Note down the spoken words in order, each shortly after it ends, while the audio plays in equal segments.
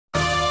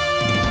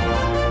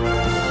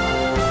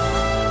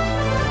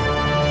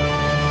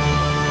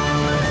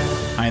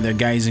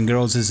there guys and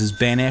girls, this is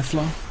Ben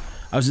Ephla.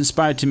 I was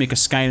inspired to make a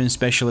Skyrim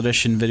Special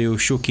Edition video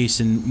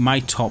showcasing my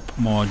top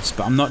mods,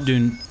 but I'm not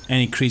doing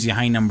any crazy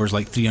high numbers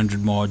like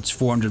 300 mods,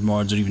 400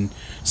 mods or even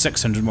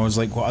 600 mods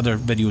like what other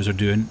videos are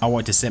doing. I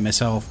wanted to set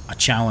myself a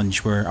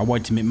challenge where I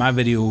wanted to make my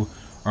video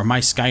or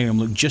my Skyrim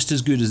look just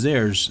as good as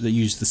theirs that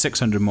use the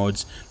 600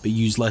 mods but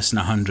use less than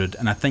 100,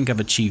 and I think I've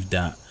achieved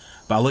that.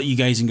 But I'll let you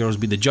guys and girls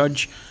be the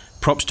judge.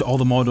 Props to all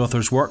the mod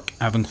authors' work.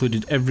 I've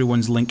included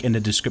everyone's link in the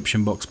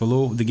description box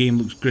below. The game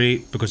looks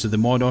great because of the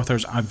mod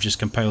authors. I've just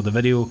compiled the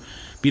video.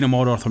 Being a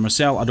mod author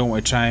myself, I don't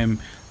want to try and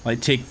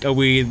take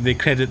away the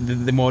credit that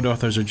the mod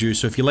authors are due.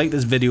 So if you like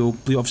this video,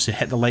 please obviously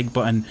hit the like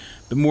button.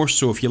 But more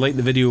so, if you like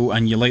the video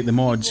and you like the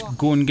mods,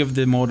 go and give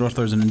the mod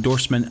authors an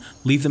endorsement.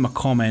 Leave them a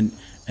comment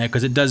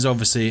because it does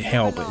obviously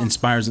help. It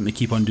inspires them to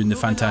keep on doing the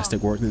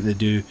fantastic work that they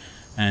do.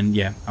 And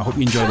yeah, I hope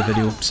you enjoy the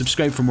video.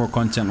 Subscribe for more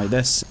content like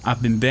this.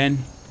 I've been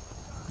Ben.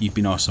 You've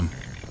been awesome.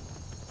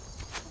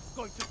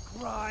 Going to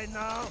cry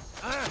now?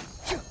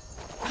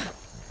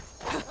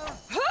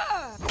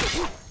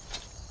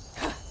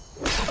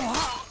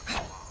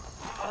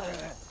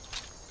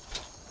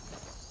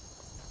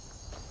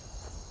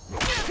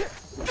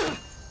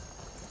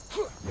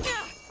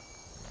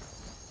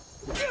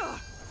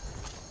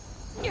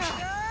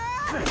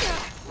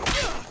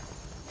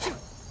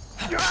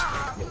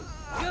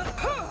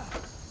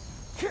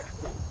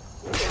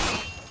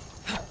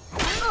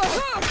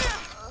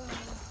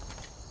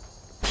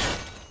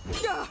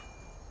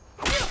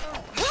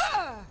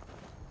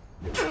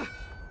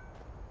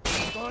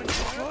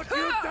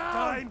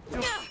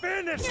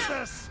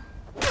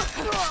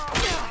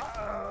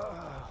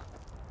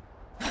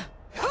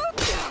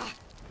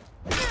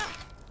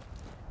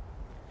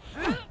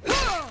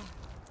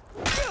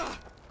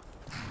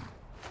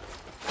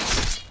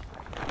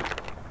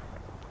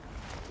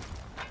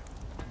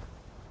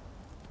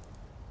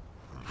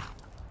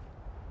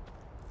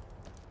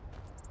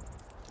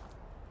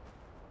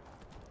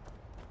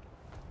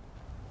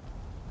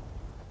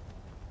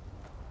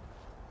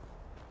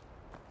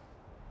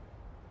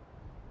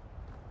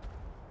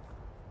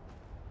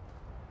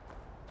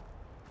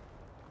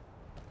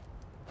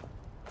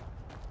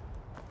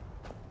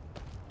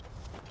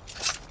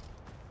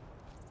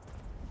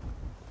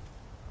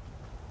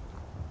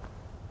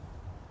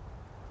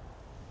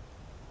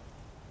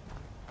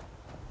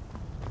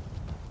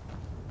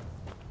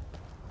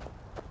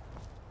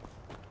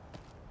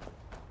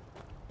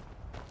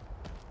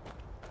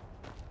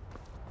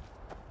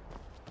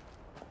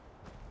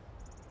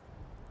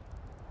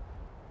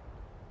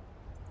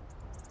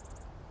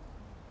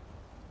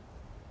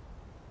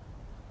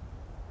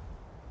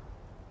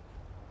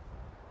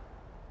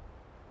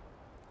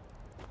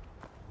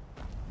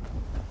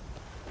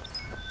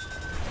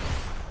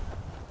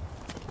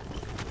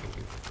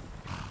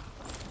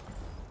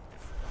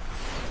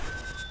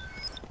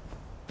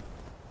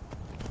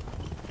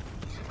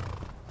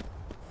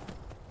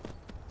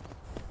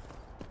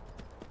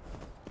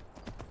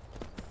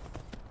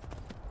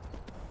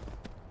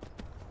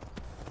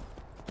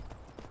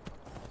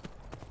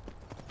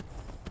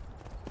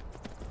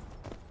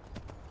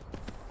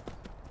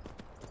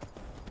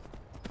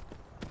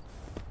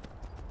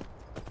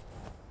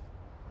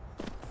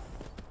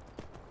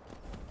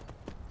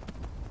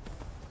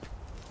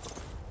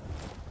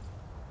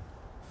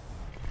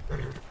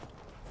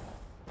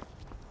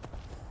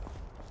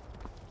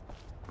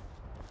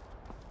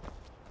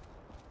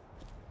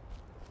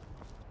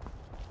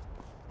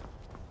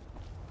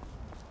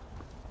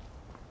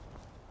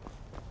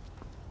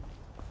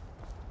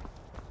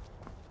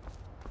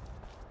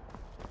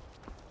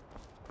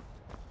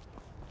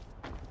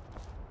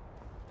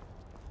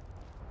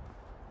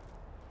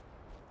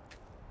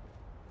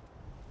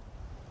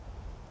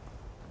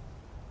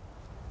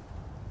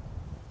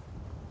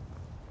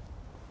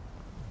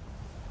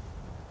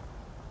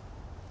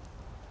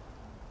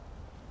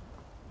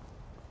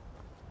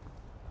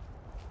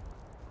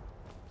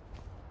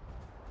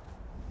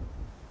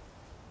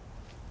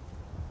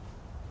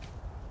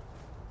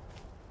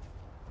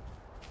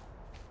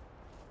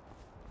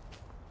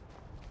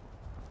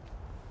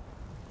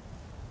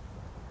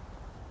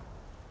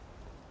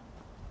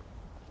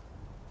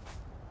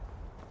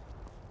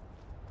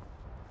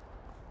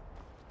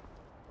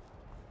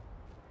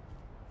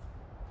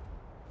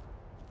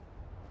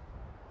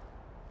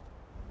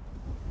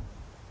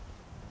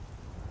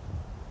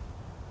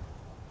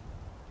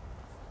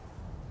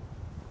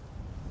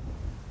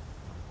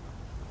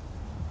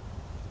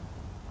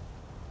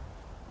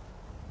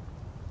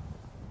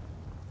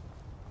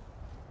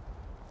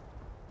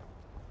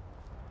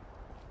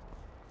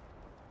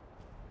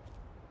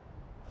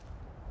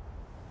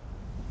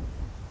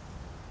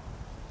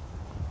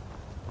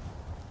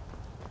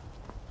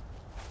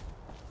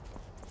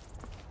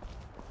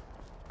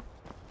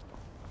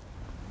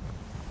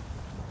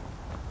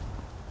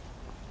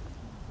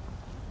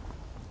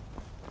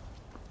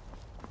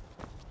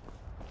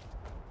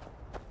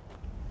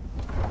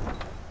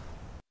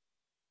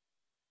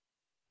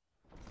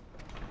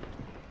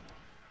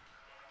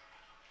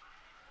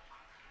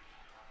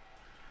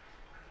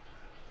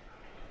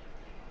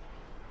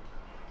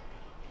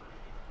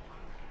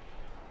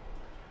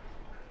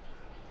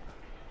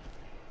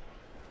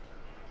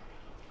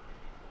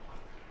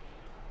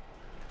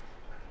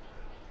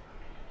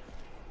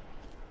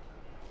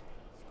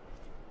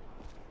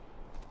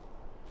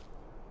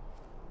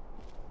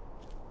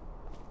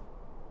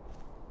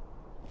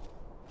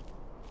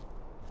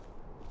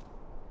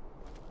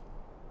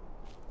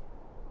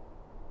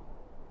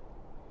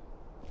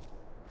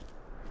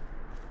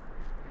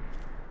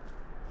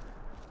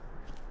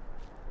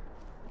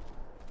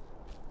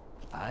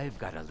 I've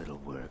got a little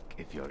work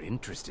if you're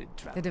interested,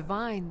 traveler. The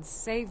Divines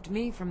saved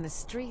me from the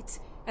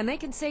streets, and they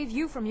can save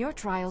you from your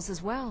trials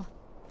as well.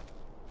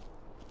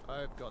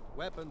 I've got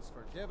weapons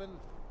for giving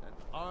and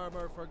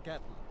armor for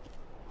getting.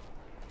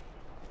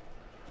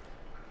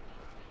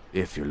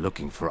 If you're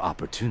looking for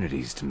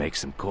opportunities to make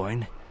some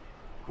coin,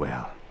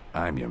 well,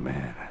 I'm your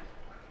man.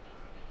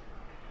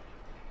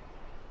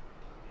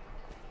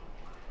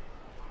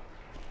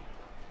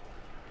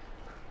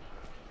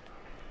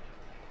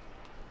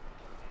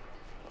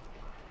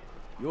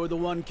 You're the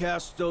one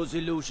cast those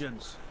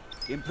illusions.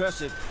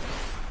 Impressive.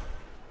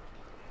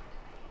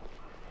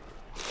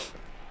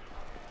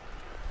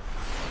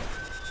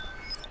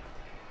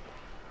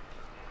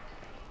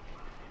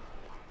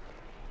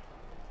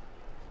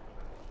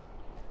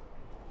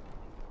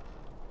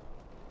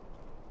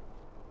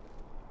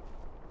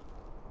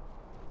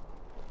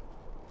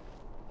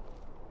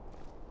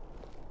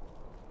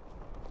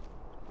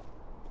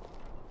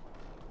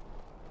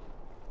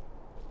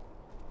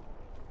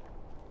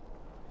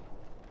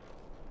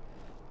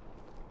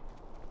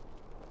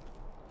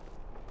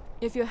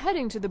 If you're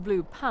heading to the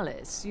Blue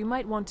Palace, you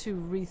might want to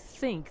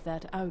rethink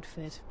that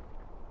outfit.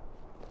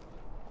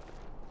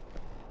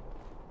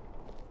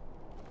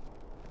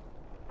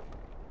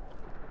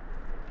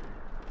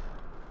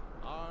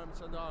 Arms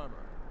and armor,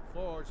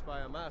 forged by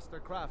a master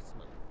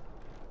craftsman.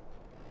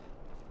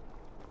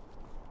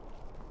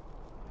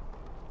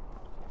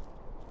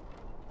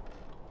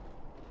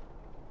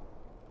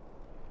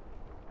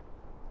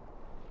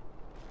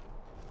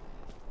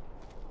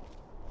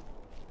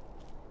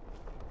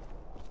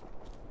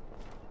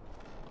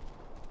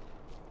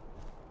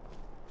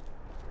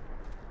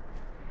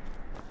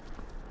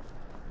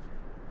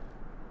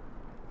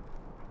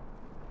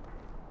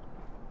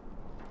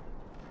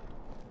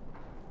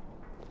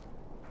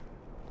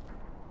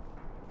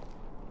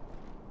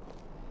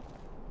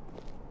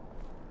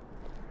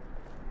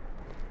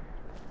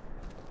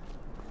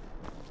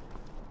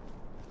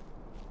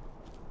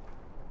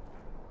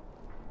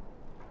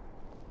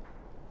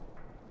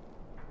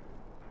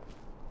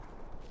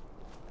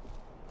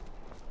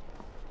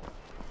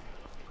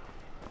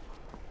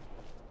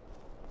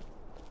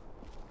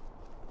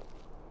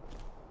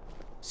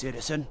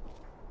 Citizen?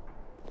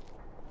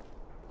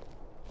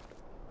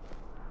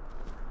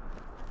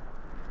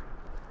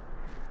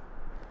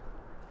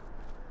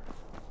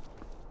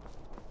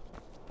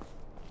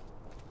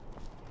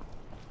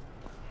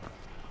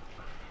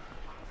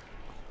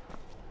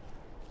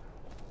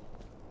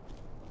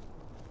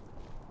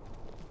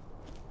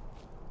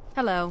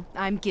 Hello,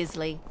 I'm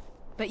Gisley.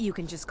 But you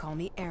can just call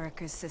me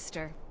Erica's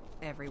sister.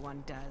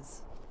 Everyone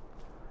does.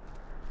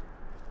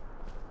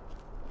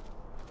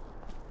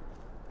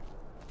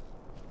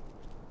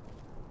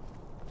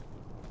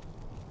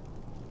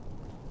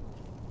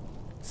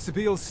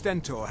 Sabeel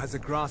Stentor has a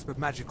grasp of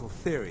magical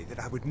theory that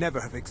I would never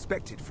have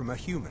expected from a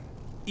human,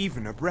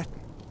 even a Breton.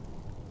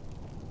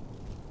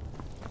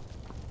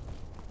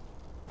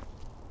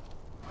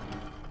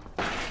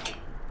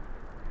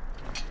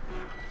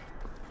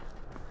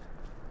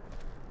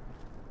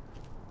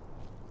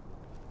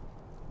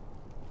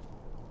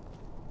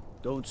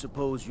 Don't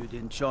suppose you'd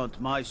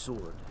enchant my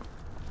sword.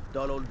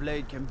 Dull old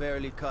blade can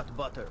barely cut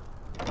butter.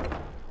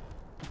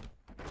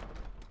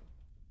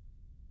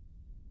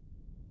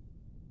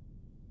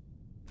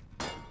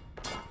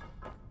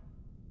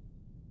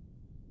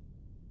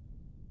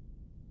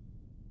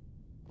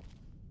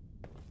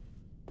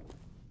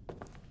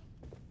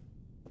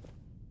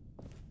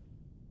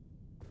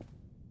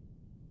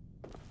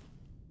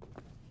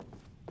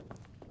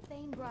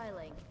 Thane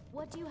Bryling,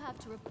 what do you have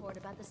to report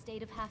about the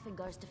state of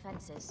Hafingar's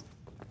defenses?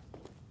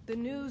 The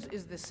news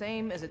is the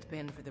same as it's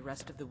been for the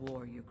rest of the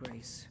war, Your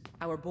Grace.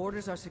 Our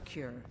borders are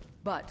secure,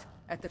 but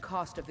at the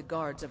cost of the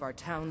guards of our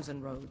towns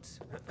and roads.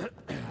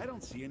 I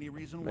don't see any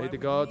reason why. May the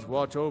gods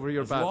watch over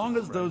your battle. As long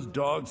as those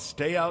dogs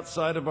stay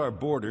outside of our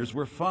borders,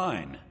 we're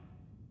fine.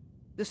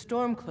 The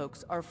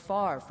Stormcloaks are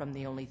far from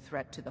the only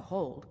threat to the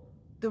hold.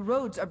 The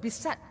roads are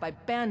beset by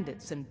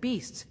bandits and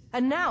beasts,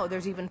 and now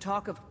there's even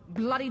talk of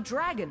bloody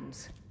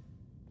dragons.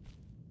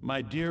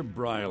 My dear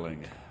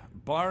Bryling,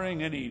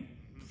 barring any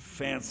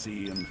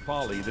fancy and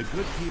folly, the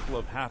good people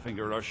of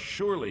Hafinger are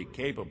surely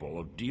capable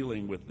of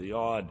dealing with the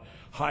odd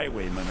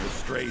highwayman or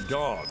stray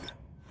dog.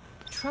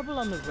 Trouble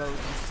on the roads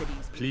and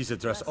cities. Please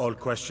address all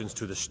questions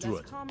to the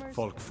steward.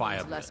 Folk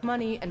fire. Less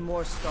money and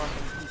more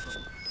starving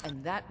people.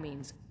 And that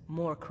means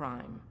more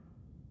crime.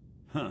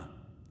 Huh.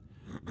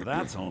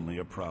 That's only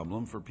a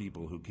problem for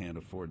people who can't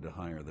afford to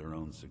hire their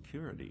own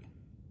security.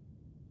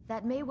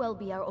 That may well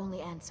be our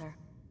only answer.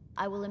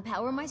 I will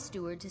empower my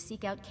steward to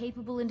seek out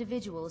capable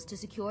individuals to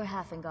secure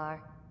Hafingar.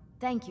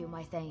 Thank you,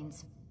 my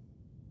Thanes.